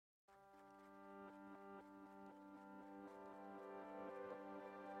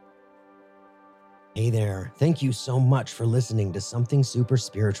Hey there, thank you so much for listening to Something Super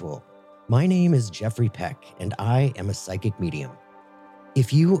Spiritual. My name is Jeffrey Peck, and I am a psychic medium.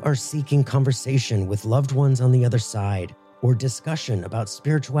 If you are seeking conversation with loved ones on the other side, or discussion about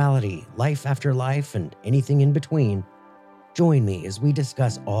spirituality, life after life, and anything in between, join me as we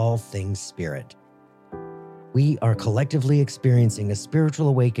discuss all things spirit. We are collectively experiencing a spiritual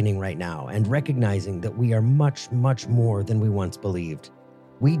awakening right now and recognizing that we are much, much more than we once believed.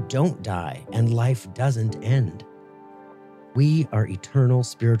 We don't die, and life doesn't end. We are eternal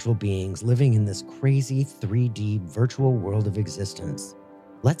spiritual beings living in this crazy 3D virtual world of existence.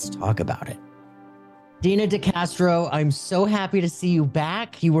 Let's talk about it. Dena DeCastro, I'm so happy to see you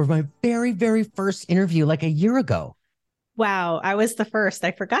back. You were my very, very first interview like a year ago. Wow, I was the first.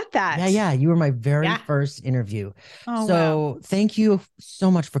 I forgot that. Yeah, you were my very first interview. Oh, so thank you so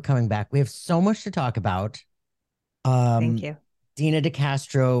much for coming back. We have so much to talk about. Thank you. Dena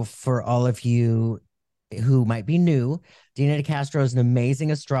DeCastro, for all of you who might be new, Dena DeCastro is an amazing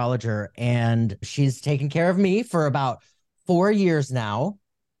astrologer, and she's taken care of me for about 4 years now.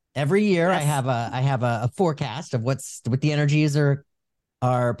 Every year, yes. I have a forecast of what the energies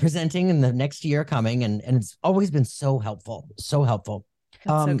are presenting in the next year coming, and it's always been so helpful, so helpful.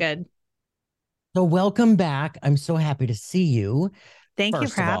 That's so good. So welcome back. I'm so happy to see you. Thank you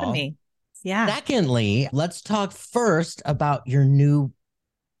for having me. Yeah. Secondly, let's talk first about your new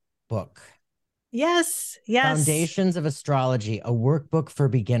book. Yes. Foundations of Astrology, a workbook for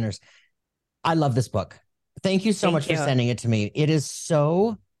beginners. I love this book. Thank you so much for sending it to me. It is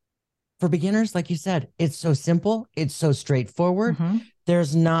so, for beginners, like you said, it's so simple. It's so straightforward. Mm-hmm.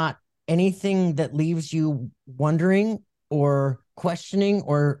 There's not anything that leaves you wondering or questioning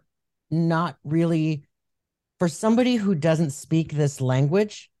or not really. For somebody who doesn't speak this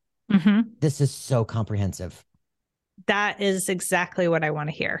language, this is so comprehensive. That is exactly what I want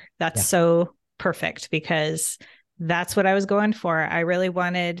to hear. That's so perfect, because that's what I was going for. I really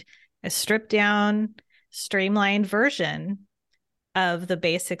wanted a stripped down, streamlined version of the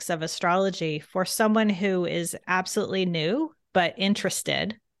basics of astrology for someone who is absolutely new, but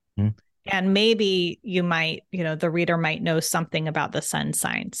interested. And maybe you might, the reader might know something about the sun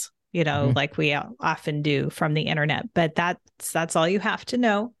signs, like we often do from the internet, but that's all you have to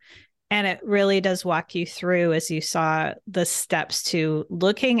know. And it really does walk you through, as you saw, the steps to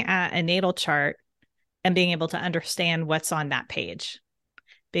looking at a natal chart and being able to understand what's on that page.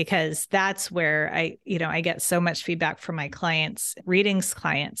 Because that's where I get so much feedback from my clients, readings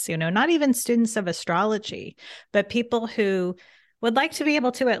clients, not even students of astrology, but people who would like to be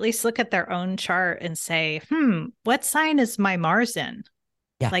able to at least look at their own chart and say, what sign is my Mars in?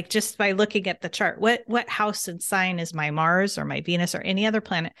 Yeah. Like just by looking at the chart, what house and sign is my Mars or my Venus or any other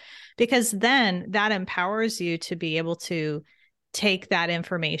planet? Because then that empowers you to be able to take that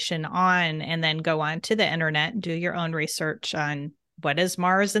information on and then go on to the internet and do your own research on what does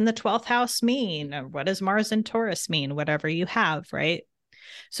Mars in the 12th house mean? Or what does Mars in Taurus mean? Whatever you have, right?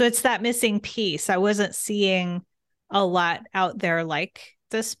 So it's that missing piece. I wasn't seeing a lot out there like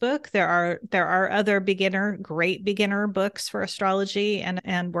this book. There are other great beginner books for astrology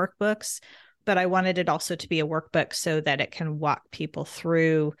and workbooks, but I wanted it also to be a workbook so that it can walk people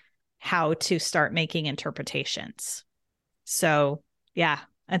through how to start making interpretations. So yeah,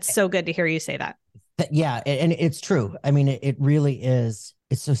 it's so good to hear you say that. Yeah, and it's true. I mean, it really is.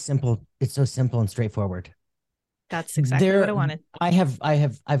 It's so simple. It's so simple and straightforward. That's exactly what I wanted.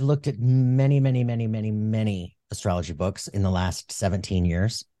 I've looked at many astrology books in the last 17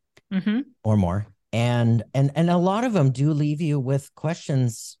 years or more. And a lot of them do leave you with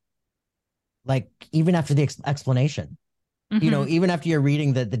questions, like even after the explanation, even after you're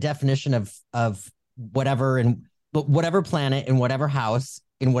reading the definition of whatever and whatever planet in whatever house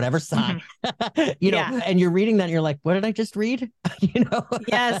in whatever sign, and you're reading that and you're like, what did I just read?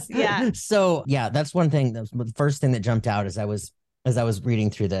 Yes. Yeah. So yeah, that's one thing. That was the first thing that jumped out as I was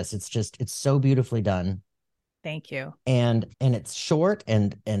reading through this. It's so beautifully done. Thank you. And it's short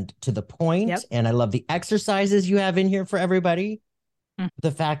and to the point. Yep. And I love the exercises you have in here for everybody.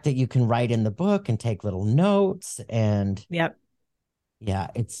 The fact that you can write in the book and take little notes and yeah,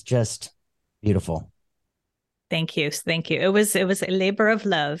 it's just beautiful. Thank you. It was a labor of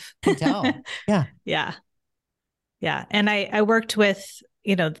love. I can tell. Yeah. Yeah. And I worked with,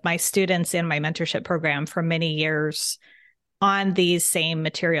 my students in my mentorship program for many years on these same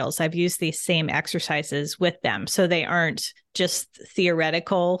materials. I've used these same exercises with them. So they aren't just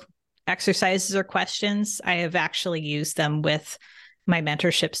theoretical exercises or questions. I have actually used them with my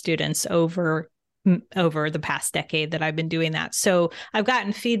mentorship students over over the past decade that I've been doing that. So I've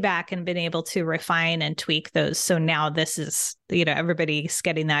gotten feedback and been able to refine and tweak those. So now this is, everybody's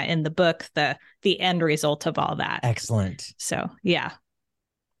getting that in the book, the end result of all that. Excellent. So yeah.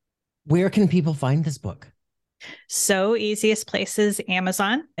 Where can people find this book? So easiest place is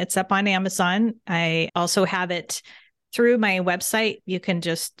Amazon. It's up on Amazon. I also have it through my website. You can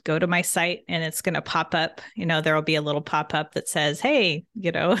just go to my site and it's going to pop up. There will be a little pop up that says, hey,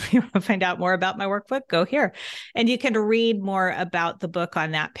 you want to find out more about my workbook, go here. And you can read more about the book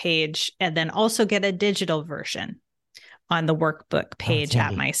on that page and then also get a digital version on the workbook page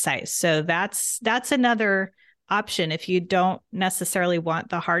at my site. So that's another option. If you don't necessarily want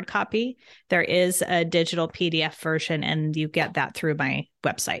the hard copy, there is a digital PDF version and you get that through my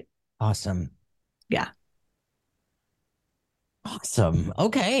website. Awesome. Yeah. Awesome.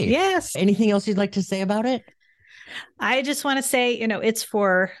 Okay. Yes. Anything else you'd like to say about it? I just want to say, it's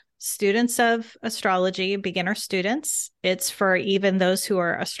for students of astrology, beginner students. It's for even those who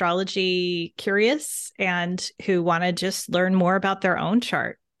are astrology curious and who want to just learn more about their own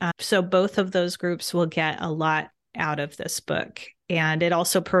chart. So both of those groups will get a lot out of this book. And it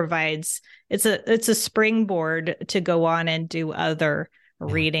also provides, it's a springboard to go on and do other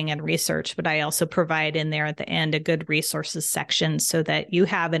reading and research. But I also provide in there at the end a good resources section so that you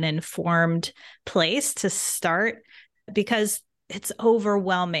have an informed place to start, because it's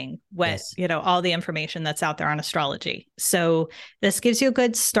overwhelming all the information that's out there on astrology. So this gives you a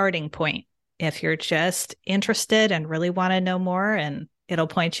good starting point if you're just interested and really want to know more, and it'll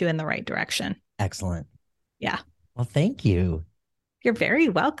point you in the right direction. Excellent. Yeah. Well, thank you. You're very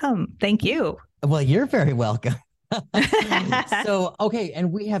welcome. Thank you. Well, you're very welcome. So, okay.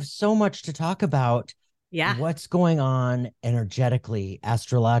 And we have so much to talk about. Yeah. What's going on energetically,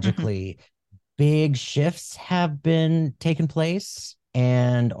 astrologically. Big shifts have been taking place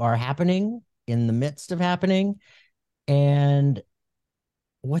and are happening in the midst of happening. And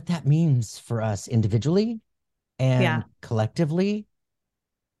what that means for us individually and collectively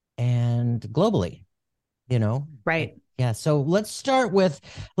and globally, Right. Yeah. So let's start with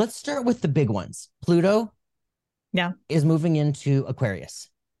the big ones. Pluto is moving into Aquarius.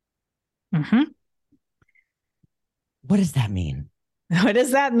 Mm-hmm. What does that mean? What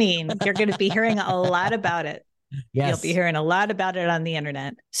does that mean? You're going to be hearing a lot about it. Yes. You'll be hearing a lot about it on the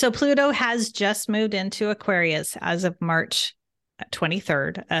internet. So Pluto has just moved into Aquarius as of March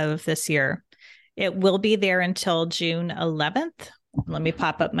 23rd of this year. It will be there until June 11th. Let me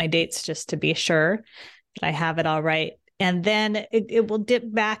pop up my dates just to be sure that I have it all right. And then it will dip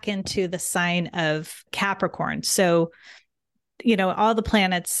back into the sign of Capricorn. So, all the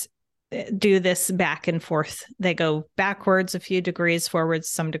planets do this back and forth. They go backwards a few degrees, forwards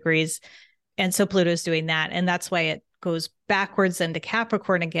some degrees. And so Pluto's doing that. And that's why it goes backwards into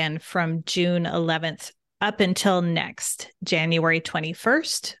Capricorn again from June 11th up until next January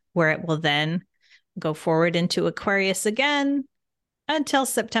 21st, where it will then go forward into Aquarius again until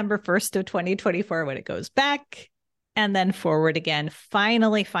September 1st of 2024, when it goes back and then forward again.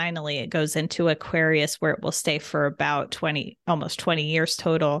 Finally, it goes into Aquarius, where it will stay for about almost 20 years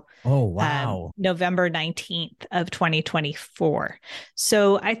total. Oh, wow. November 19th of 2024.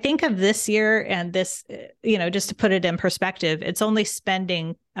 So I think of this year and this, just to put it in perspective, it's only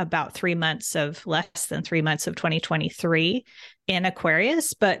spending about less than 3 months of 2023 in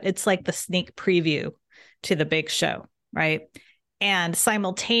Aquarius, but it's like the sneak preview to the big show, right? And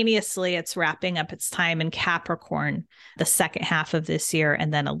simultaneously, it's wrapping up its time in Capricorn the second half of this year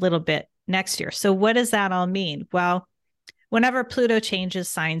and then a little bit next year. So what does that all mean? Well, whenever Pluto changes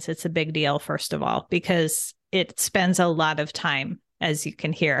signs, it's a big deal, first of all, because it spends a lot of time, as you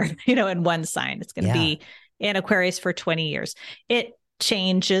can hear, in one sign. It's going to be in Aquarius for 20 years. It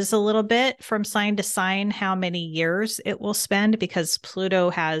changes a little bit from sign to sign how many years it will spend, because Pluto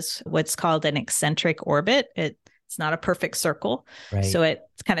has what's called an eccentric orbit. It's not a perfect circle. Right. So it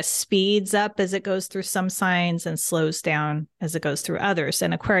kind of speeds up as it goes through some signs and slows down as it goes through others.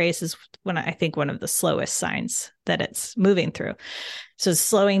 And Aquarius is one of the slowest signs that it's moving through. So it's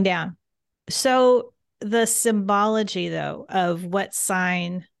slowing down. So the symbology, though, of what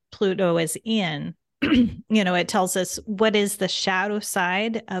sign Pluto is in, it tells us what is the shadow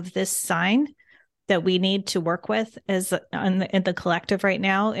side of this sign that we need to work with in the collective right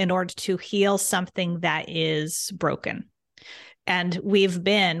now in order to heal something that is broken. And we've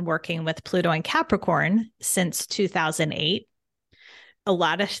been working with Pluto and Capricorn since 2008. A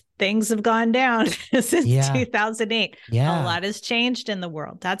lot of things have gone down since 2008. Yeah. A lot has changed in the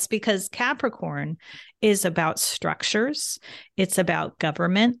world. That's because Capricorn is about structures. It's about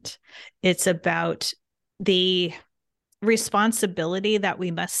government. It's about the responsibility that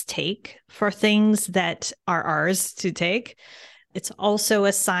we must take for things that are ours to take. It's also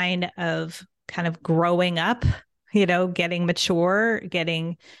a sign of kind of growing up, getting mature,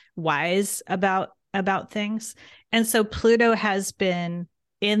 getting wise about things. And so Pluto has been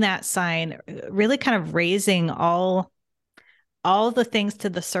in that sign, really kind of raising all the things to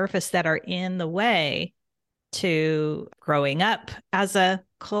the surface that are in the way to growing up as a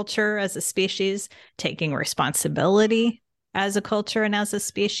culture, as a species, taking responsibility as a culture and as a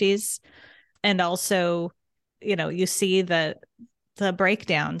species. And also, you see the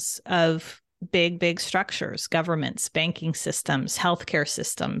breakdowns of big structures, governments, banking systems, healthcare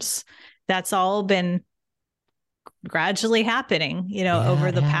systems. That's all been gradually happening,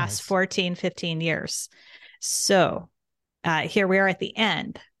 over the past 14, 15 years. So here we are at the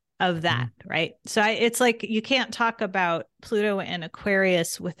end of that, right? So it's like you can't talk about Pluto and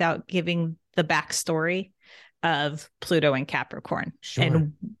Aquarius without giving the backstory of Pluto and Capricorn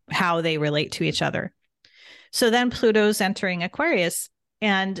and how they relate to each other. So then Pluto's entering Aquarius,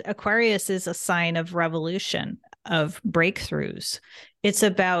 and Aquarius is a sign of revolution, of breakthroughs. It's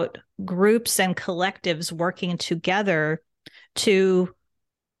about groups and collectives working together to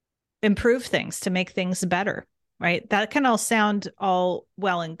improve things, to make things better, right? That can all sound all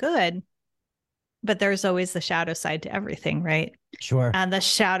well and good, but there's always the shadow side to everything, right? Sure. And the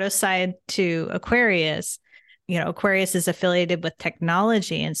shadow side to Aquarius, Aquarius is affiliated with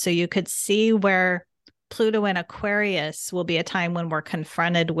technology. And so you could see where Pluto and Aquarius will be a time when we're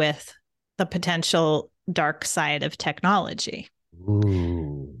confronted with the potential dark side of technology.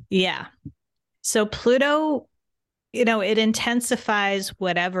 Ooh. Yeah. So Pluto, it intensifies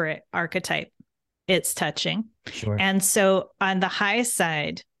whatever archetype it's touching. Sure. And so on the high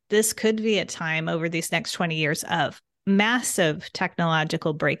side, this could be a time over these next 20 years of massive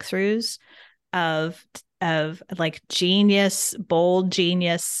technological breakthroughs, of like bold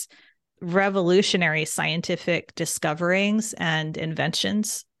genius, revolutionary scientific discoverings and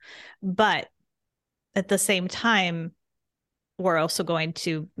inventions. But at the same time, we're also going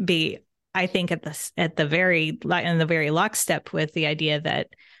to be, I think, in the very lockstep with the idea that,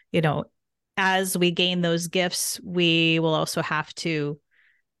 as we gain those gifts, we will also have to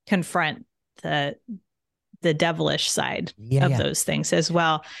confront the devilish side of those things as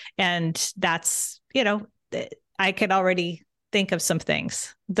well. And that's, I could already think of some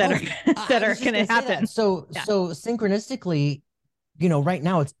things that are going to happen. So synchronistically, right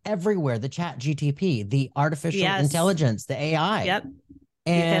now it's everywhere. The chat GTP, the artificial intelligence, the AI. Yep.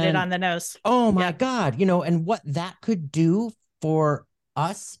 And you hit it on the nose. Oh my God. And what that could do for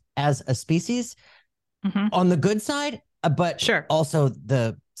us as a species on the good side, but also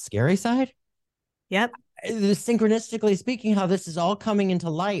the scary side. Yep. Synchronistically speaking, how this is all coming into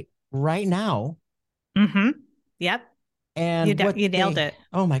light right now. Mm-hmm. Yep. And you nailed it.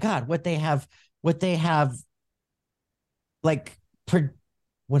 Oh my God, what they have like,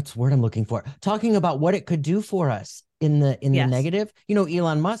 what's the word I'm looking for? Talking about what it could do for us in the negative.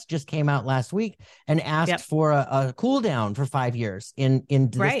 Elon Musk just came out last week and asked for a cool down for 5 years in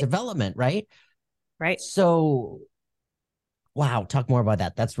this development, right? Right. So, wow, talk more about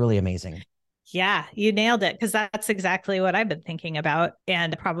that. That's really amazing. Yeah, you nailed it, because that's exactly what I've been thinking about.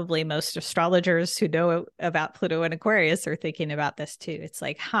 And probably most astrologers who know about Pluto and Aquarius are thinking about this too. It's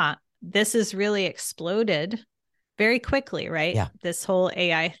like, this has really exploded very quickly, right? Yeah. This whole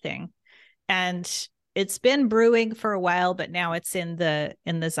AI thing. And it's been brewing for a while, but now it's in the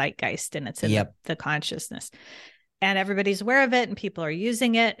zeitgeist, and it's in the consciousness. And everybody's aware of it, and people are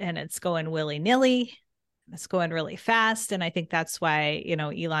using it, and it's going willy-nilly. It's going really fast. And I think that's why,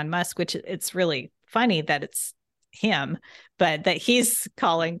 Elon Musk, which it's really funny that it's him, but that he's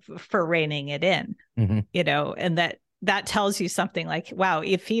calling for reining it in, and that tells you something like, wow,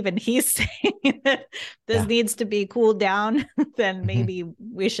 if even he's saying that this needs to be cooled down, then maybe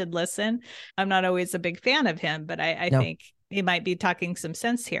we should listen. I'm not always a big fan of him, but I think he might be talking some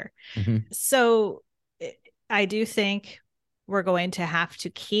sense here. So I do think we're going to have to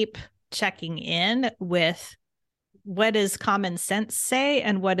keep checking in with what does common sense say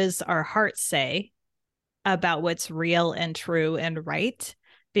and what does our heart say about what's real and true and right,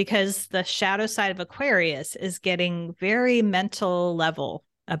 because the shadow side of Aquarius is getting very mental level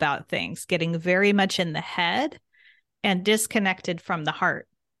about things, getting very much in the head and disconnected from the heart.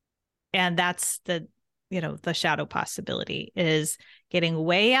 And that's the shadow possibility, is getting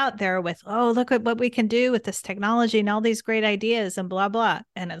way out there with, oh, look at what we can do with this technology and all these great ideas and blah, blah.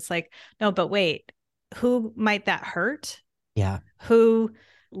 And it's like, no, but wait, who might that hurt? Yeah.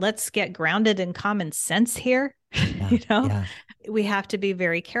 Let's get grounded in common sense here. We have to be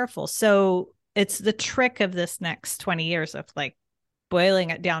very careful. So it's the trick of this next 20 years of like boiling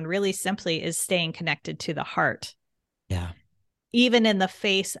it down really simply is staying connected to the heart. Yeah. Even in the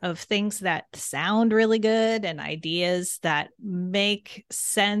face of things that sound really good and ideas that make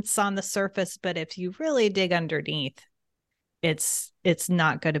sense on the surface, but if you really dig underneath, it's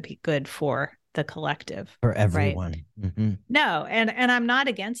not going to be good for the collective, For right? everyone. Mm-hmm. No, and I'm not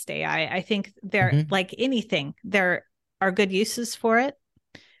against AI. I think there, Mm-hmm. like anything, there are good uses for it.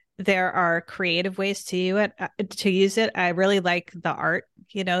 There are creative ways to use it. I really like the art,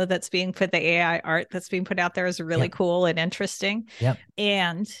 that's being put, the AI art that's being put out there is really Yep. cool and interesting. Yep.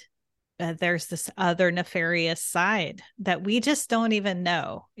 And there's this other nefarious side that we just don't even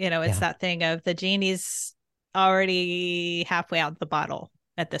know. It's Yeah. that thing of the genie's already halfway out the bottle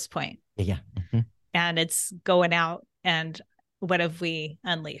at this point, Yeah. Mm-hmm. and it's going out. And what have we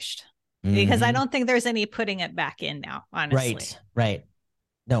unleashed? Because I Mm-hmm. don't think there's any putting it back in now, honestly. Right. Right.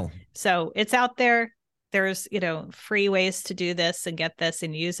 No. So it's out there. There's, free ways to do this and get this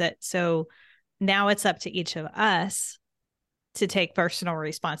and use it. So now it's up to each of us to take personal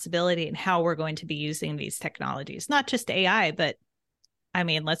responsibility in how we're going to be using these technologies, not just AI, but I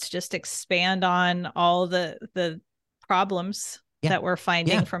mean, let's just expand on all the problems that we're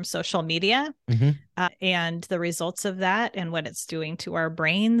finding from social media, and the results of that and what it's doing to our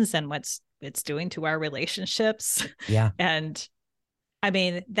brains and it's doing to our relationships. Yeah. And I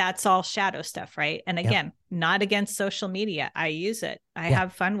mean, that's all shadow stuff, right? And again, not against social media. I use it. I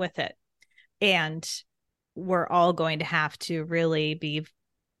have fun with it. And we're all going to have to really be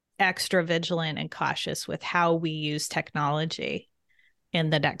extra vigilant and cautious with how we use technology in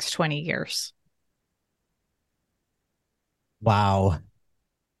the next 20 years. Wow.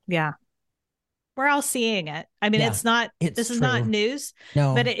 Yeah. We're all seeing it. I mean, Yeah. this is not news,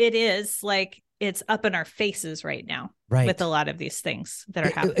 No. but it is like it's up in our faces right now, right, with a lot of these things that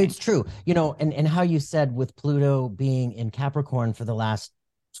are happening. It's true. And how you said with Pluto being in Capricorn for the last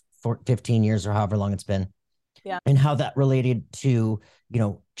 15 years or however long it's been. Yeah. And how that related to,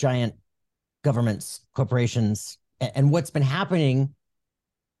 giant governments, corporations, and what's been happening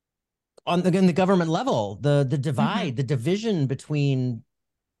in the government level, the divide, the division between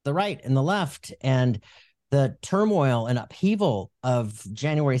the right and the left, and the turmoil and upheaval of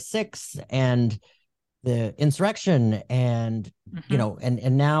January 6th and the insurrection, and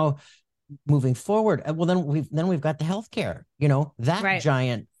and now moving forward, well, then we've got the healthcare, that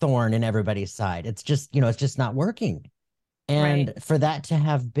giant thorn in everybody's side. It's just it's just not working, and for that to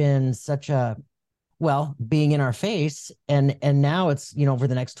have been such a being in our face, and now it's over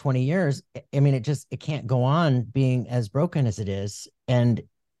the next 20 years. I mean, it can't go on being as broken as it is, and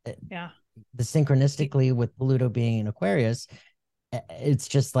the synchronistically with Pluto being in Aquarius, it's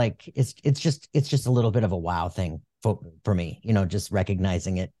just like it's just a little bit of a wow thing for me, just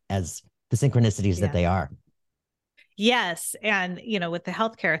recognizing it as the synchronicities that they are. Yes. And with the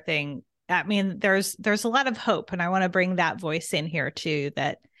healthcare thing, I mean, there's a lot of hope, and I want to bring that voice in here too,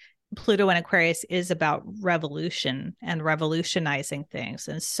 that Pluto in Aquarius is about revolution and revolutionizing things.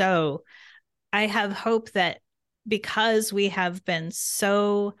 And so I have hope that because we have been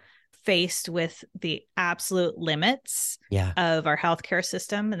so faced with the absolute limits of our healthcare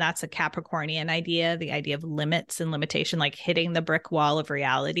system, and that's a Capricornian idea, the idea of limits and limitation, like hitting the brick wall of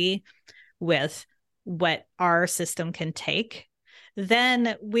reality with what our system can take,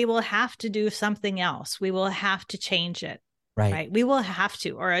 then we will have to do something else. We will have to change it. Right. We will have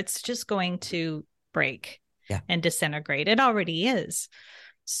to, or it's just going to break and disintegrate. It already is.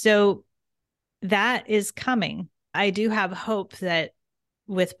 So that is coming. I do have hope that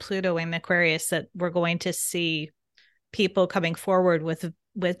with Pluto in Aquarius, that we're going to see people coming forward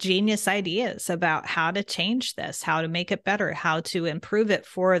with genius ideas about how to change this, how to make it better, how to improve it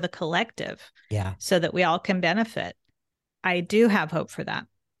for the collective, so that we all can benefit. I do have hope for that.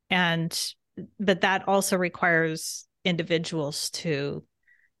 But that also requires individuals to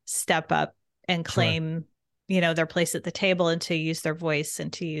step up and claim, their place at the table, and to use their voice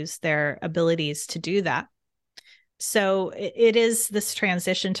and to use their abilities to do that. So it is this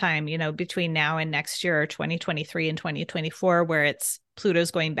transition time, between now and next year, 2023 and 2024, where it's Pluto's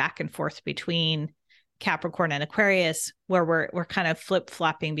going back and forth between Capricorn and Aquarius, where we're kind of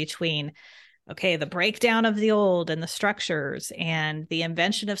flip-flopping between, okay, the breakdown of the old and the structures and the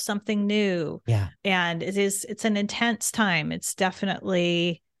invention of something new. And it's an intense time. It's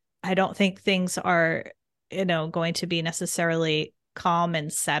definitely, I don't think things are, going to be necessarily calm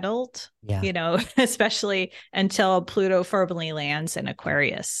and settled, especially until Pluto firmly lands in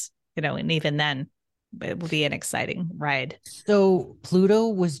Aquarius, and even then it will be an exciting ride. So Pluto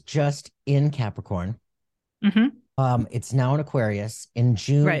was just in Capricorn. It's now in Aquarius. In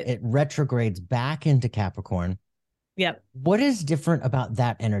June, Right. it retrogrades back into Capricorn. Yep. What is different about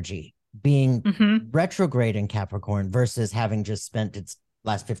that energy being Hmm. retrograde in Capricorn versus having just spent its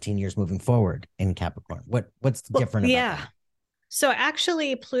last 15 years moving forward in Capricorn? What's Well, different about yeah. that? So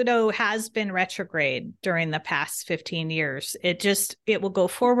actually, Pluto has been retrograde during the past 15 years. It will go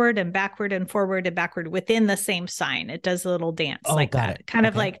forward and backward and forward and backward within the same sign. It does a little dance Oh, like got that. it. It kind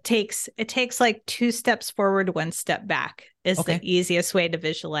of Okay. like takes like two steps forward, one step back is the Okay. easiest way to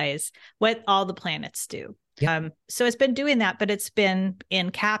visualize what all the planets do. Yep. So it's been doing that, but it's been in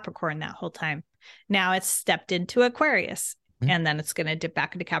Capricorn that whole time. Now it's stepped into Aquarius, Mhm. and then it's going to dip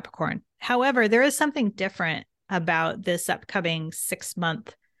back into Capricorn. However, there is something different about this upcoming 6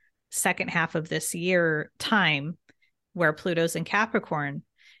 month second half of this year time where Pluto's in Capricorn,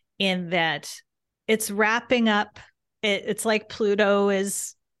 in that it's wrapping up. It's like Pluto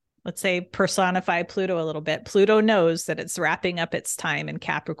is, let's say, personify Pluto a little bit. Pluto knows that it's wrapping up its time in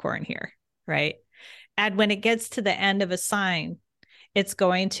Capricorn here, right? And when it gets to the end of a sign, it's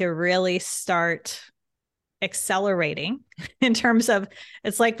going to really start accelerating in terms of,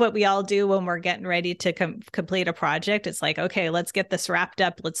 it's like what we all do when we're getting ready to complete a project. It's like, okay, let's get this wrapped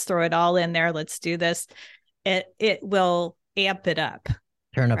up, let's throw it all in there, let's do this. It will amp it up,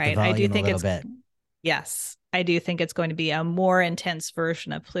 Turn up the right? I do volume a think little it's, bit. yes, I do think it's going to be a more intense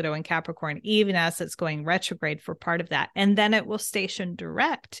version of Pluto and Capricorn, even as it's going retrograde for part of that, and then it will station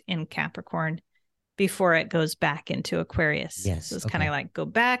direct in Capricorn before it goes back into Aquarius. So Yes. it's kind of Okay. like go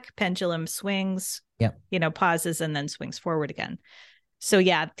back, pendulum swings, Yep. pauses and then swings forward again. So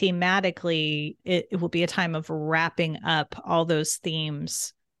yeah, thematically, it will be a time of wrapping up all those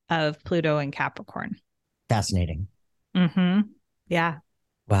themes of Pluto and Capricorn. Fascinating. Mm-hmm. Yeah.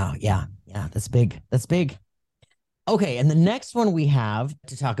 Wow. Yeah. Yeah. That's big. That's big. Okay. And the next one we have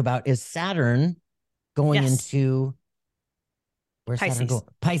to talk about is Saturn going Yes. into, where's Saturn Pisces. go?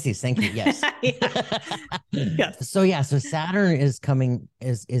 Pisces. Thank you. Yes. Yeah. Yes. So yeah, so Saturn is coming,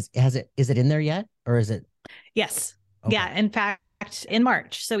 is it in there yet? Or is it Yes. okay? Yeah. In fact, in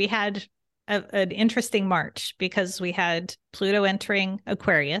March. So we had an interesting March because we had Pluto entering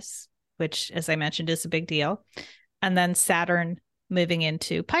Aquarius, which, as I mentioned, is a big deal. And then Saturn moving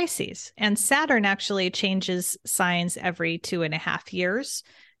into Pisces. And Saturn actually changes signs every 2.5 years.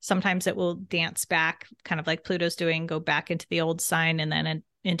 Sometimes it will dance back, kind of like Pluto's doing, go back into the old sign and then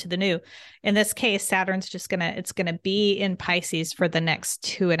into the new. In this case, Saturn's it's gonna be in Pisces for the next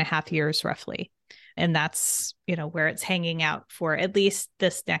 2.5 years, roughly. And that's, where it's hanging out for at least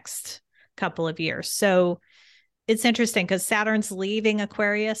this next couple of years. So it's interesting because Saturn's leaving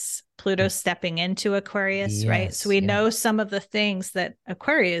Aquarius, Pluto's stepping into Aquarius, right? So Yes. we Yeah. know some of the things that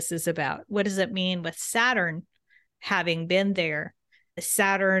Aquarius is about. What does it mean with Saturn having been there?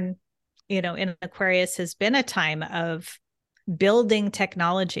 Saturn, in Aquarius has been a time of building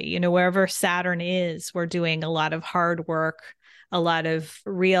technology. Wherever Saturn is, we're doing a lot of hard work, a lot of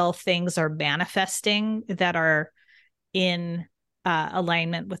real things are manifesting that are in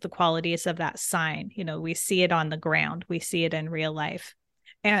alignment with the qualities of that sign. We see it on the ground, we see it in real life.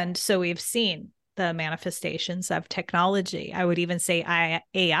 And so we've seen the manifestations of technology. I would even say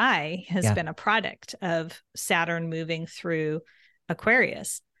AI has been a product of Saturn moving through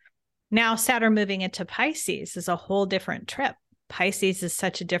Aquarius. Now, Saturn moving into Pisces is a whole different trip. Pisces is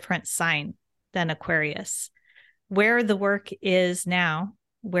such a different sign than Aquarius. Where the work is now,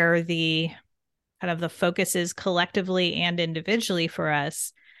 where the kind of the focus is collectively and individually for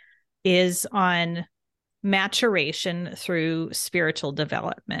us, is on maturation through spiritual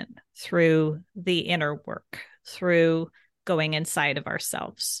development, through the inner work, through going inside of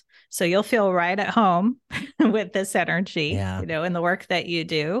ourselves. So you'll feel right at home with this energy, in the work that you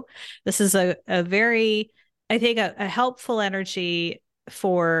do. This is a very, I think, a helpful energy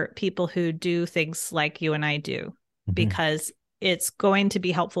for people who do things like you and I do, because it's going to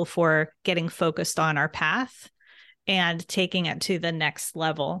be helpful for getting focused on our path and taking it to the next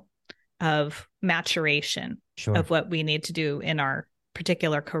level of maturation of what we need to do in our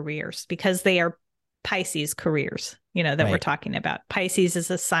particular careers, because they are Pisces careers, that we're talking about. Pisces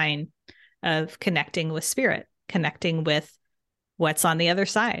is a sign of connecting with spirit, connecting with what's on the other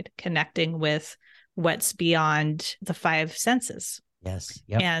side, connecting with what's beyond the five senses. Yes.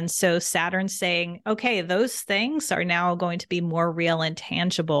 Yep. And so Saturn's saying, okay, those things are now going to be more real and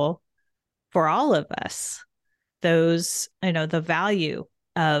tangible for all of us. Those, the value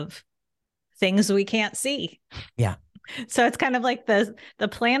of things we can't see. Yeah. So it's kind of like the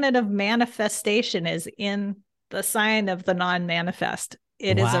planet of manifestation is in the sign of the non-manifest.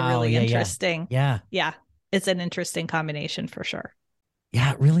 It is a really interesting. Yeah. It's an interesting combination for sure.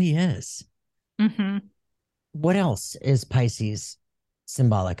 Yeah, it really is. Mm-hmm. what else is Pisces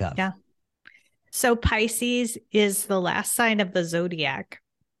symbolic of? Yeah. So Pisces is the last sign of the zodiac,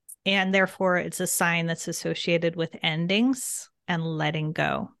 and therefore it's a sign that's associated with endings and letting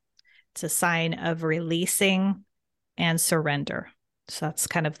go. It's a sign of releasing and surrender. So that's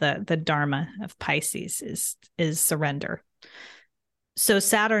kind of the dharma of Pisces is surrender. So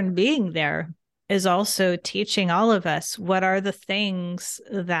Saturn being there is also teaching all of us what are the things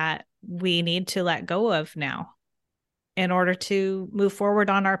that we need to let go of now in order to move forward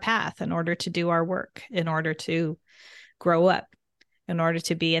on our path, in order to do our work, in order to grow up, in order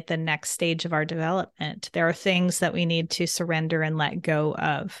to be at the next stage of our development. There are things that we need to surrender and let go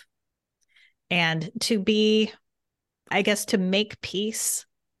of. And to be, I guess, to make peace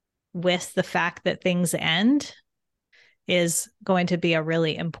with the fact that things end is going to be a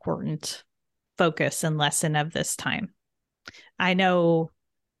really important focus and lesson of this time. I know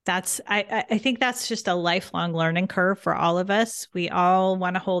I think that's just a lifelong learning curve for all of us. We all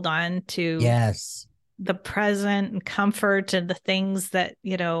want to hold on to the present and comfort and the things that,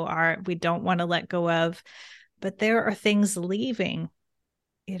 we don't want to let go of. But there are things leaving,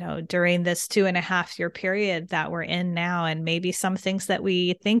 during this 2.5 year period that we're in now. And maybe some things that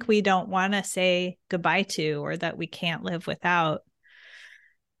we think we don't want to say goodbye to, or that we can't live without,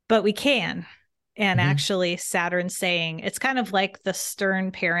 but we can. And actually Saturn's saying, it's kind of like the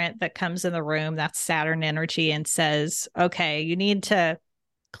stern parent that comes in the room, that's Saturn energy, and says, okay, you need to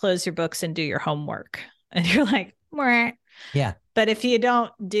close your books and do your homework. And you're like, meh. Yeah. But if you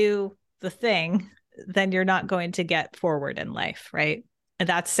don't do the thing, then you're not going to get forward in life, right? And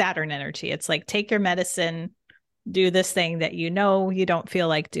that's Saturn energy. It's like, take your medicine, do this thing that you don't feel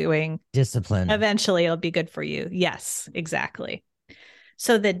like doing. Discipline. Eventually it'll be good for you. Yes, exactly.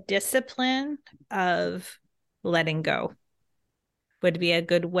 So the discipline of letting go would be a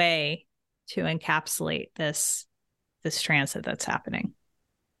good way to encapsulate this transit that's happening.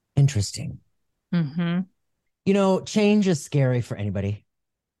 Interesting. Mm-hmm. Change is scary for anybody.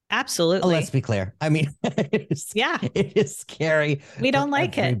 Absolutely. Let's be clear. I mean, it is scary. We don't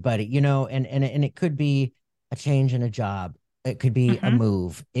like everybody, and it could be a change in a job. It could be a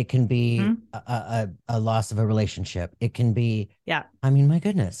move. It can be a loss of a relationship. It can be, I mean, my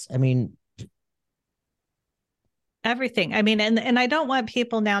goodness. I mean, everything. I mean, and I don't want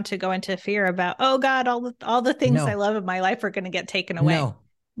people now to go into fear about, oh God, all the things I love in my life are going to get taken away. No,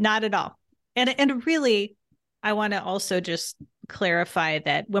 not at all. And really, I want to also just clarify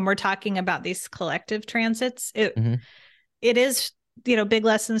that when we're talking about these collective transits, it is, big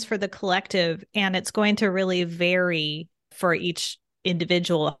lessons for the collective, and it's going to really vary for each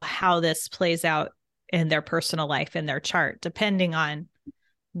individual how this plays out in their personal life, in their chart, depending on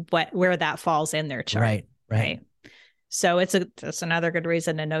where that falls in their chart. Right. So it's another good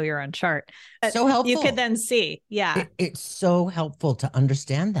reason to know your own chart. So helpful. You could then see. Yeah. It's so helpful to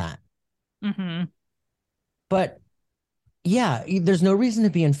understand that. But yeah, there's no reason to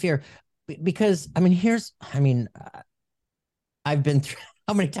be in fear, because I've been through,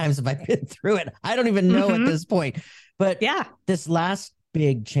 how many times have I been through it? I don't even know at this point. But this last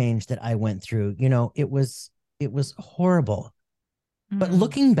big change that I went through, it was horrible. But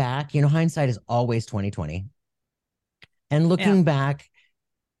looking back, hindsight is always 2020. And looking back,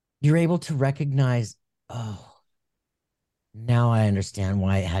 you're able to recognize, oh, now I understand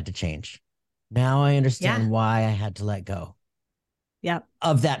why it had to change. Now I understand why I had to let go.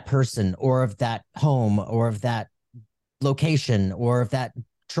 Of that person, or of that home, or of that location, or of that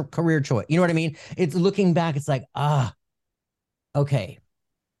career choice. You know what I mean? It's looking back, it's like, okay,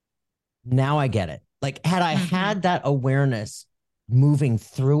 now I get it. Like, had I had that awareness moving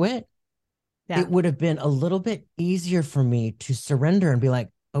through it, it would have been a little bit easier for me to surrender and be like,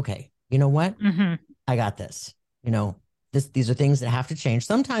 okay, you know what? I got this. These are things that have to change.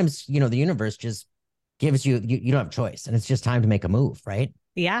 Sometimes, the universe just gives you don't have a choice, and it's just time to make a move, right?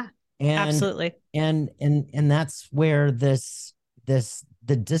 Yeah, absolutely. And that's where the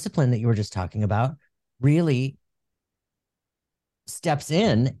discipline that you were just talking about really steps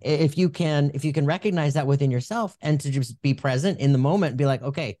in. If you can recognize that within yourself, and to just be present in the moment and be like,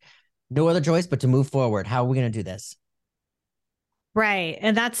 okay, no other choice but to move forward. How are we going to do this? Right.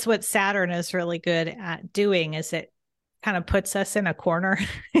 And that's what Saturn is really good at doing, is it kind of puts us in a corner.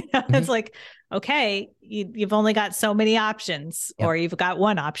 It's like, okay, you've only got so many options, or you've got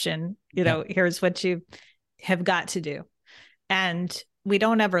one option, here's what you have got to do. And we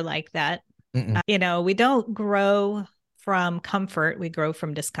don't ever like that. We don't grow from comfort. We grow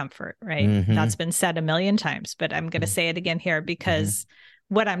from discomfort, right? That's been said a million times, but I'm going to say it again here, because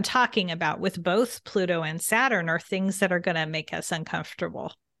what I'm talking about with both Pluto and Saturn are things that are going to make us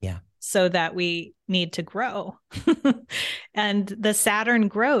uncomfortable. Yeah. so that we need to grow. And the Saturn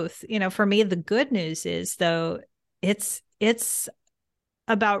growth, for me, the good news is, though, it's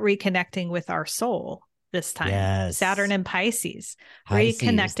about reconnecting with our soul this time. Yes. Saturn and Pisces, Pisces,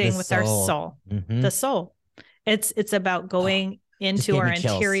 reconnecting with our soul, Mm-hmm. the soul. It's about going into our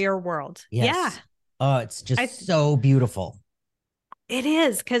interior world. Yes. Yeah. Oh, it's just so beautiful. It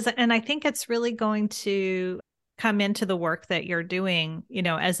is, and I think it's really going to come into the work that you're doing,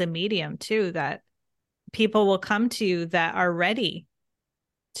 as a medium too, that people will come to you that are ready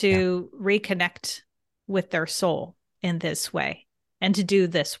to reconnect with their soul in this way and to do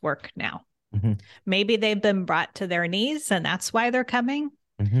this work now. Mm-hmm. Maybe they've been brought to their knees and that's why they're coming.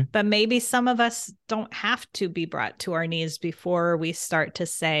 Mm-hmm. But maybe some of us don't have to be brought to our knees before we start to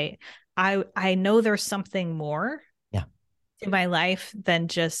say, I know there's something more to my life than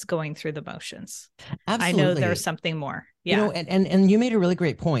just going through the motions. Absolutely. I know there's something more. Yeah. And you made a really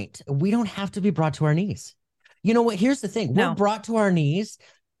great point. We don't have to be brought to our knees. You know what? Here's the thing. We're brought to our knees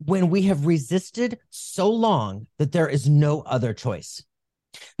when we have resisted so long that there is no other choice.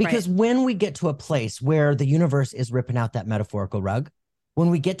 Because when we get to a place where the universe is ripping out that metaphorical rug,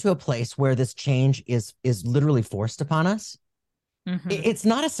 when we get to a place where this change is literally forced upon us, it's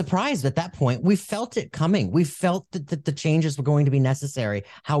not a surprise at that point. We felt it coming. We felt that the changes were going to be necessary,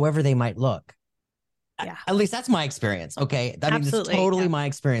 however they might look. Yeah. At least that's my experience. Okay. I mean, it's totally my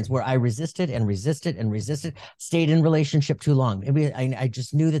experience where I resisted and resisted and resisted, stayed in relationship too long. Maybe I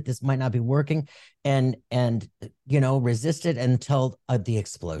just knew that this might not be working and resisted until the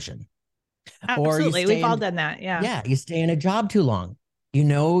explosion. Absolutely. We've all done that. Yeah. Yeah. You stay in a job too long.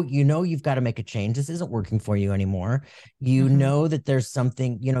 You've got to make a change. This isn't working for you anymore. You know that there's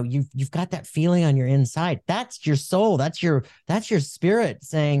something, you've got that feeling on your inside. That's your soul. That's your spirit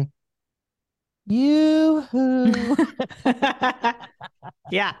saying, you.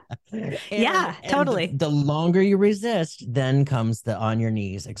 Yeah. Totally. The longer you resist, then comes the on your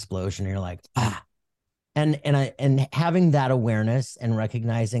knees explosion. You're like, and having that awareness and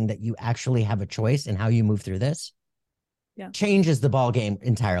recognizing that you actually have a choice in how you move through this changes the ball game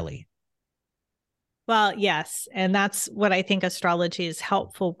entirely. Well, yes. And that's what I think astrology is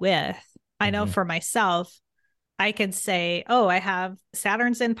helpful with. I know for myself, I can say, oh, I have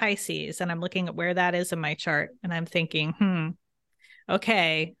Saturn's in Pisces, and I'm looking at where that is in my chart. And I'm thinking,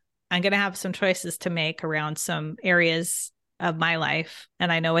 okay, I'm going to have some choices to make around some areas of my life.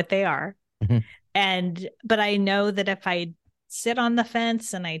 And I know what they are. But I know that if I sit on the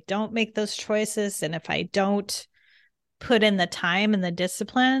fence and I don't make those choices, and if I don't put in the time and the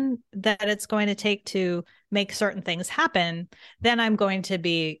discipline that it's going to take to make certain things happen, then I'm going to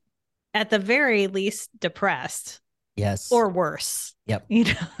be at the very least depressed. Yes. Or worse. Yep.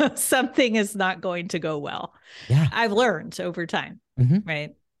 Something is not going to go well. Yeah. I've learned over time.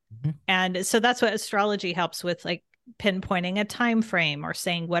 Right. And so that's what astrology helps with, like pinpointing a time frame or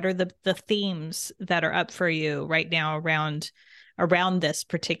saying, what are the themes that are up for you right now around this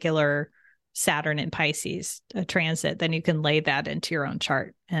particular Saturn in Pisces transit. Then you can lay that into your own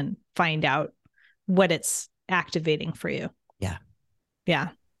chart and find out what it's activating for you. Yeah. Yeah.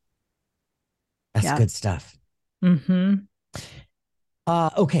 That's good stuff.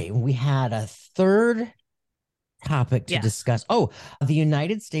 Okay. We had a third topic to discuss. Oh, the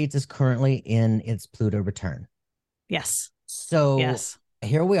United States is currently in its Pluto return. Yes. So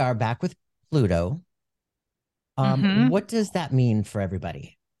here we are back with Pluto. What does that mean for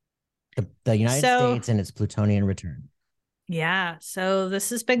everybody? The United States and its Plutonian return. Yeah. So this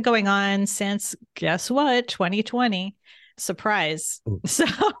has been going on since, guess what? 2020. Surprise. Ooh. So,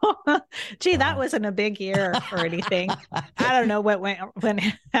 that wasn't a big year or anything. I don't know what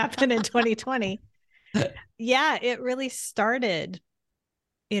happened in 2020. Yeah, it really started,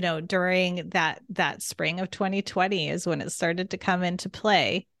 during that spring of 2020 is when it started to come into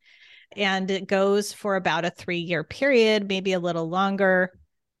play. And it goes for about a 3-year period, maybe a little longer.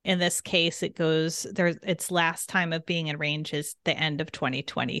 In this case, its last time of being in range is the end of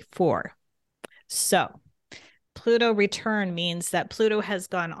 2024. So Pluto return means that Pluto has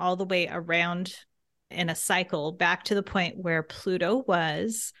gone all the way around in a cycle back to the point where Pluto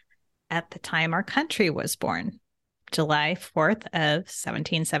was at the time our country was born. July 4th of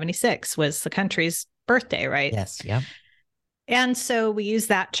 1776 was the country's birthday, right? Yes. Yeah. And so we use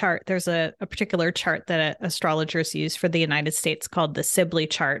that chart. There's a particular chart that astrologers use for the United States called the Sibley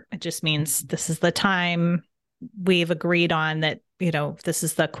chart. It just means this is the time we've agreed on that, this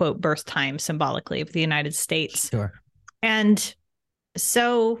is the quote birth time symbolically of the United States. Sure. And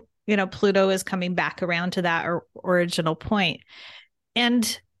so, Pluto is coming back around to that original point.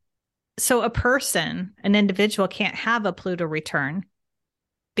 And so an individual can't have a Pluto return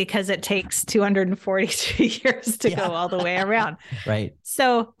because it takes 242 years to go all the way around. Right.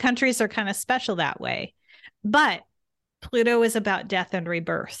 So countries are kind of special that way. But Pluto is about death and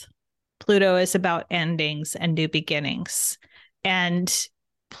rebirth. Pluto is about endings and new beginnings. And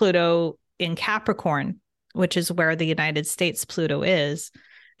Pluto in Capricorn, which is where the United States Pluto is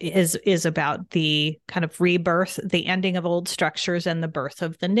about the kind of rebirth, the ending of old structures and the birth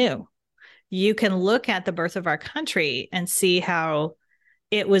of the new. You can look at the birth of our country and see how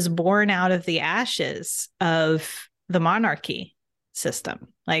it was born out of the ashes of the monarchy system.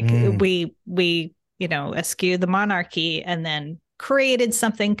 Like we eschewed the monarchy and then created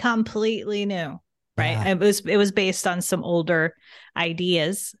something completely new, right? Yeah. It was based on some older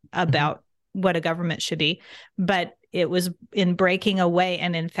ideas about what a government should be, but it was in breaking away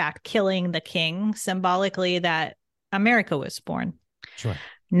and in fact killing the king symbolically that America was born. Sure.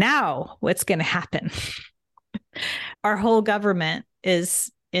 Now, what's going to happen? Our whole government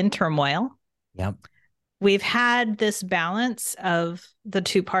is in turmoil. Yep. We've had this balance of the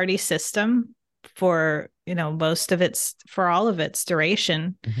two-party system for, for all of its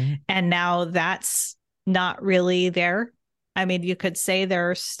duration. And now that's not really there. I mean, you could say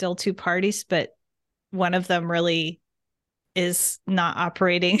there are still two parties, but one of them really is not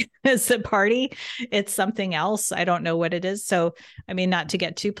operating as a party. It's something else. I don't know what it is. So, I mean, not to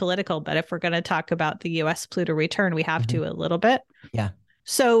get too political, but if we're going to talk about the US Pluto return, we have to a little bit. Yeah.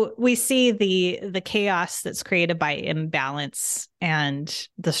 So we see the chaos that's created by imbalance and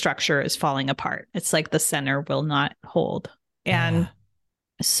the structure is falling apart. It's like the center will not hold. And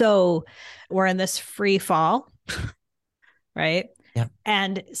so we're in this free fall, right? Yeah.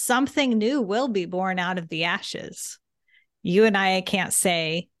 And something new will be born out of the ashes. You and I can't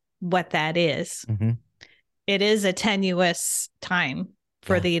say what that is. It is a tenuous time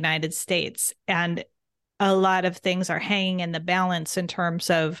for the United States. And a lot of things are hanging in the balance in terms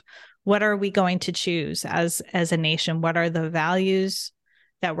of what are we going to choose as a nation? What are the values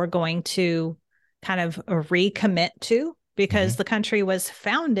that we're going to kind of recommit to? Because the country was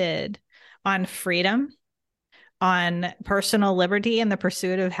founded on freedom, on personal liberty and the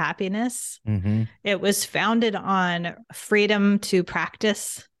pursuit of happiness. It was founded on freedom to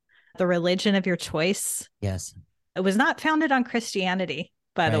practice the religion of your choice. Yes. It was not founded on Christianity,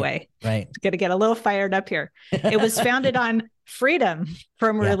 by the way. Right. Going to get a little fired up here. It was founded on freedom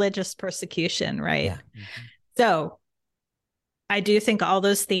from religious persecution, right? Yeah. So I do think all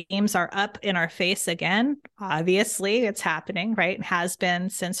those themes are up in our face again. Obviously, it's happening, right? It has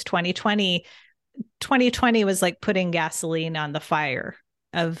been since 2020. 2020 was like putting gasoline on the fire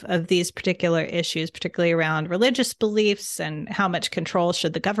of these particular issues, particularly around religious beliefs and how much control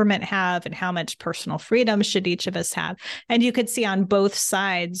should the government have and how much personal freedom should each of us have. And you could see on both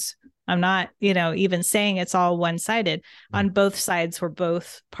sides, I'm not, even saying it's all one-sided, on both sides where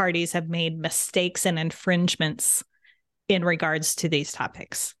both parties have made mistakes and infringements in regards to these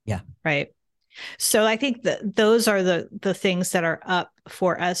topics. Yeah. Right. So I think that those are the things that are up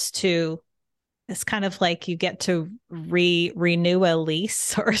for us to. It's kind of like you get to renew a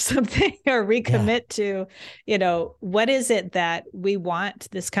lease or something or recommit to, what is it that we want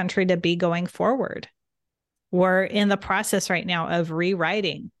this country to be going forward? We're in the process right now of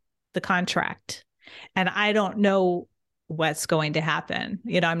rewriting the contract. And I don't know what's going to happen.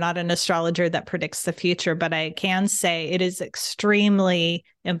 I'm not an astrologer that predicts the future, but I can say it is extremely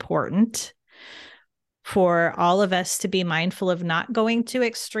important for all of us to be mindful of not going to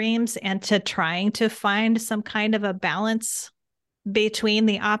extremes and to trying to find some kind of a balance between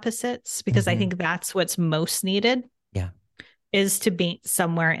the opposites, because I think that's what's most needed. Yeah. Is to be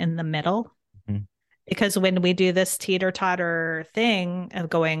somewhere in the middle. Because when we do this teeter-totter thing of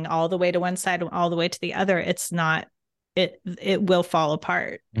going all the way to one side, all the way to the other, it's not, it will fall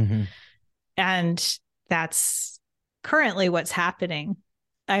apart. And that's currently what's happening.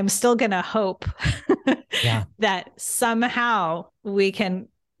 I'm still going to hope that somehow we can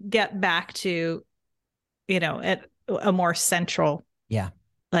get back to, at a more central,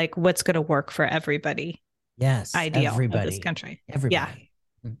 like what's going to work for everybody. Yes. Ideal everybody. of this country. Everybody.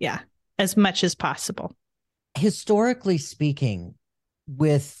 Yeah. As much as possible. Historically speaking,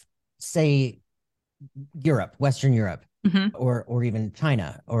 with say Europe, Western Europe, or even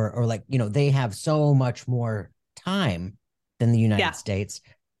China, or like, they have so much more time than the United States.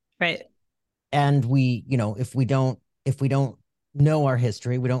 Right. And we, if we don't know our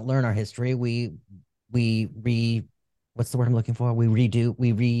history, we don't learn our history, we what's the word I'm looking for?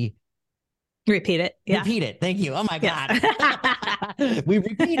 Repeat it. Yeah. Repeat it. Thank you. Oh my God. We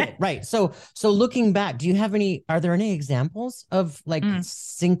repeat it. Right. So looking back, are there any examples of like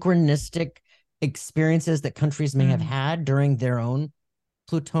synchronistic experiences that countries may have had during their own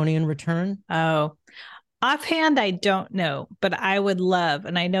Plutonian return? Oh, offhand, I don't know, but I would love,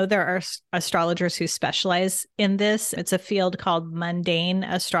 and I know there are astrologers who specialize in this. It's a field called mundane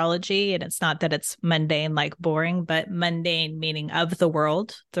astrology. And it's not that it's mundane, like boring, but mundane meaning of the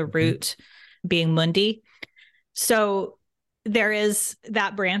world, the root being mundi. So there is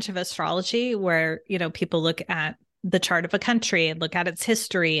that branch of astrology where, people look at the chart of a country and look at its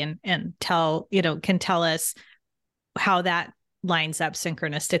history and tell, can tell us how that lines up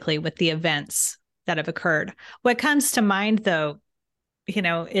synchronistically with the events that have occurred. What comes to mind, though,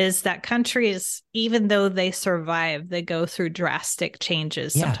 is that countries, even though they survive, they go through drastic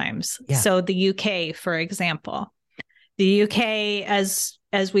changes sometimes. Yeah. So the UK, for example, the UK, as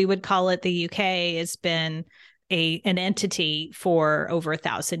we would call it, the UK has been an entity for over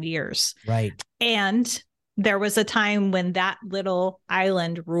 1,000 years. Right. And there was a time when that little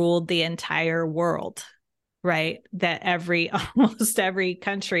island ruled the entire world. Right. That almost every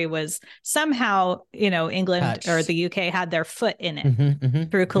country was somehow, England Touched. or the UK had their foot in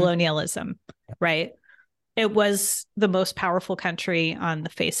it through colonialism. Right. It was the most powerful country on the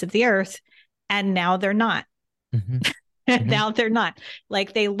face of the earth. And now they're not. Now they're not.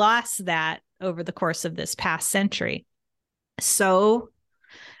 Like, they lost that over the course of this past century. So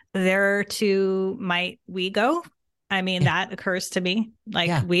there too might we go. I mean, that occurs to me.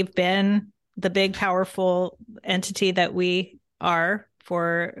 Like, we've been the big, powerful entity that we are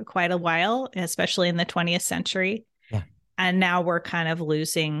for quite a while, especially in the 20th century. Yeah. And now we're kind of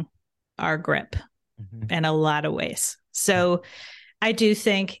losing our grip in a lot of ways. So I do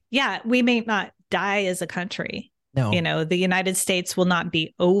think, we may not die as a country. No. The United States will not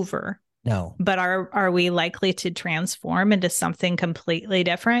be over. No. But are we likely to transform into something completely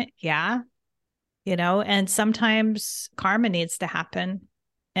different? Yeah. And sometimes karma needs to happen.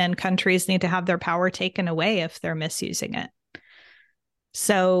 And countries need to have their power taken away if they're misusing it.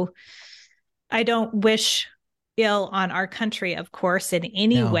 So I don't wish ill on our country, of course, in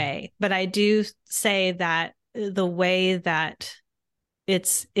any way. But I do say that the way that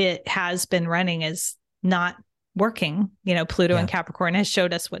it has been running is not working. Pluto and Capricorn has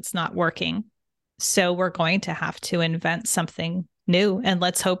showed us what's not working. So we're going to have to invent something new. And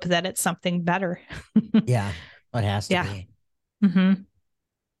let's hope that it's something better. It has to be.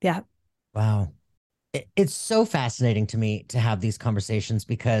 Yeah. Wow. It's so fascinating to me to have these conversations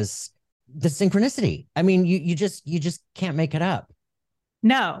because the synchronicity, I mean, you just can't make it up.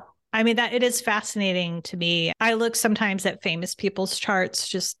 No, I mean, that it is fascinating to me. I look sometimes at famous people's charts,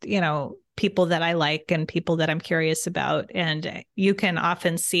 just, people that I like and people that I'm curious about. And you can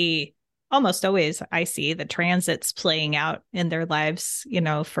often see, almost always, I see the transits playing out in their lives,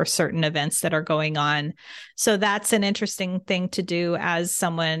 for certain events that are going on. So that's an interesting thing to do as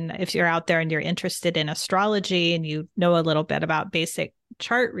someone, if you're out there and you're interested in astrology and you know a little bit about basic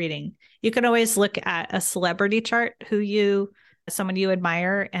chart reading, you can always look at a celebrity chart, someone you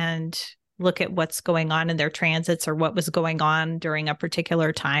admire, and look at what's going on in their transits or what was going on during a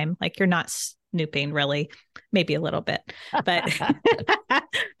particular time. Like, you're not snooping, really, maybe a little bit, but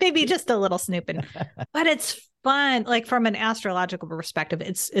maybe just a little snooping, but it's fun. Like, from an astrological perspective,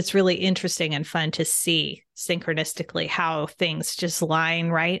 it's really interesting and fun to see synchronistically how things just line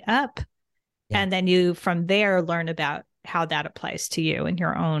right up. And then you from there learn about how that applies to you in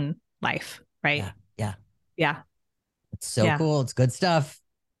your own life. Right. Yeah. It's so cool. It's good stuff.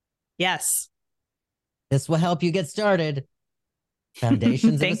 Yes. This will help you get started.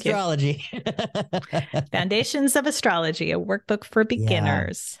 Foundations of Astrology. Foundations of Astrology, a workbook for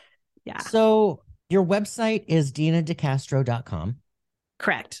beginners. Yeah. So your website is DenaDeCastro.com.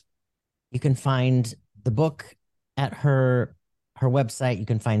 Correct. You can find the book at her website. You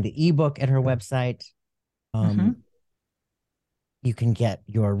can find the ebook at her website. You can get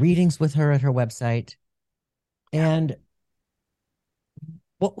your readings with her at her website. And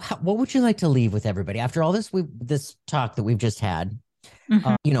what would you like to leave with everybody after all this talk that we've just had?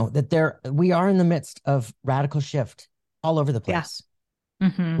 That we are in the midst of radical shift all over the place.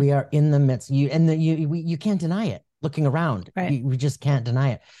 We are in the midst. You can't deny it. Looking around, we just can't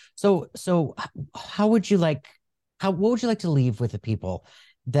deny it. So what would you like to leave with the people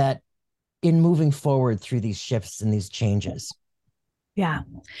that in moving forward through these shifts and these changes? Yeah,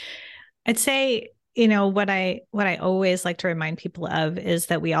 I'd say, what I always like to remind people of is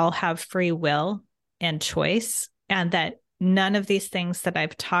that we all have free will and choice, and that none of these things that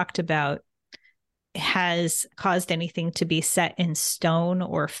I've talked about has caused anything to be set in stone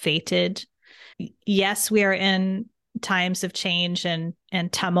or fated. Yes, we are in times of change and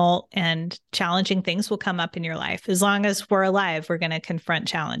tumult, and challenging things will come up in your life. As long as we're alive, we're going to confront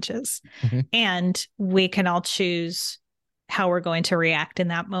challenges. And we can all choose how we're going to react in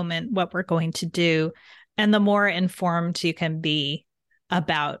that moment, what we're going to do. And the more informed you can be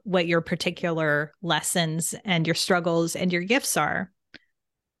about what your particular lessons and your struggles and your gifts are,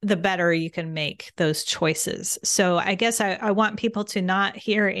 the better you can make those choices. So I guess I want people to not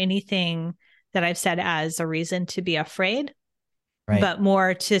hear anything that I've said as a reason to be afraid, but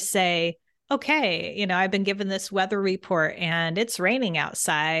more to say, okay, you know, I've been given this weather report and it's raining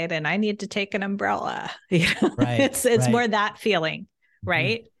outside and I need to take an umbrella. You know, it's more that feeling,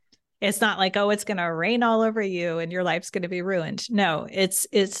 right? It's not like, oh, it's going to rain all over you and your life's going to be ruined. No, it's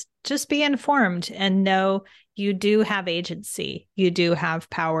just be informed and know you do have agency, you do have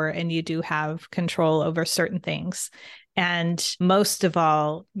power, and you do have control over certain things. And most of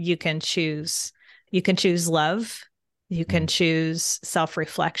all, you can choose love, you can choose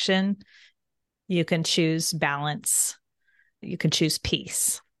self-reflection, you can choose balance, you can choose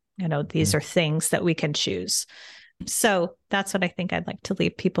peace. You know, these are things that we can choose. So that's what I think I'd like to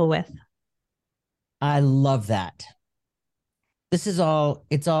leave people with. I love that. This is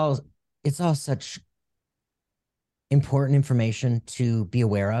it's all such important information to be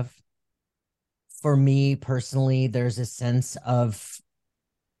aware of. For me personally, there's a sense of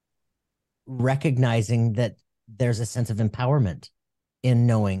recognizing that there's a sense of empowerment in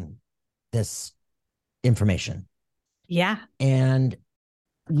knowing this information. Yeah. And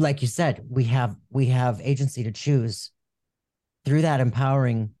like you said, we have agency to choose through that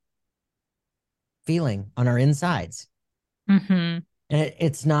empowering feeling on our insides. And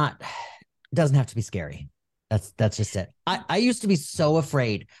it doesn't have to be scary. That's just it. I used to be so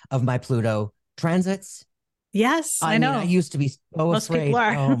afraid of my Pluto transits. Yes, I know. I used to be so Most afraid. people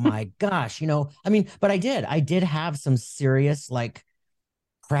are. Oh my gosh. You know, I mean, but I did have some serious like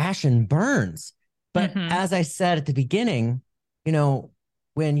crash and burns. But as I said at the beginning, you know,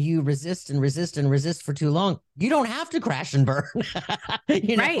 when you resist and resist and resist for too long, you don't have to crash and burn.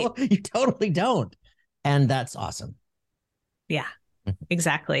 You know, you totally don't. And that's awesome. Yeah,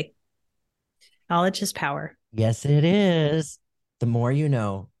 exactly. Knowledge is power. Yes, it is. The more you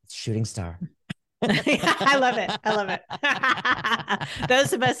know, shooting star. I love it. I love it.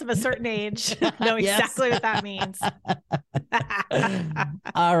 Those of us of a certain age know exactly what that means.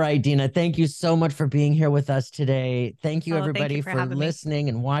 All right, Dena, thank you so much for being here with us today. Thank you, everybody, for listening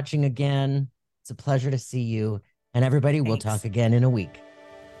and watching again. It's a pleasure to see you. And everybody, we'll talk again in a week.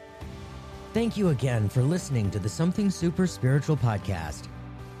 Thank you again for listening to the Something Super Spiritual podcast.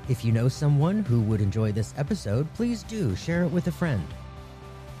 If you know someone who would enjoy this episode, please do share it with a friend.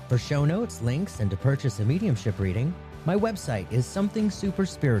 For show notes, links, and to purchase a mediumship reading, my website is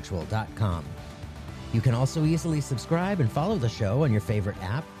somethingsuperspiritual.com. You can also easily subscribe and follow the show on your favorite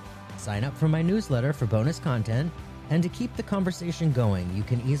app, sign up for my newsletter for bonus content, and to keep the conversation going, you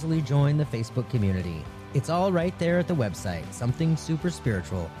can easily join the Facebook community. It's all right there at the website,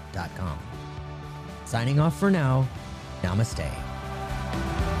 somethingsuperspiritual.com. Signing off for now, namaste.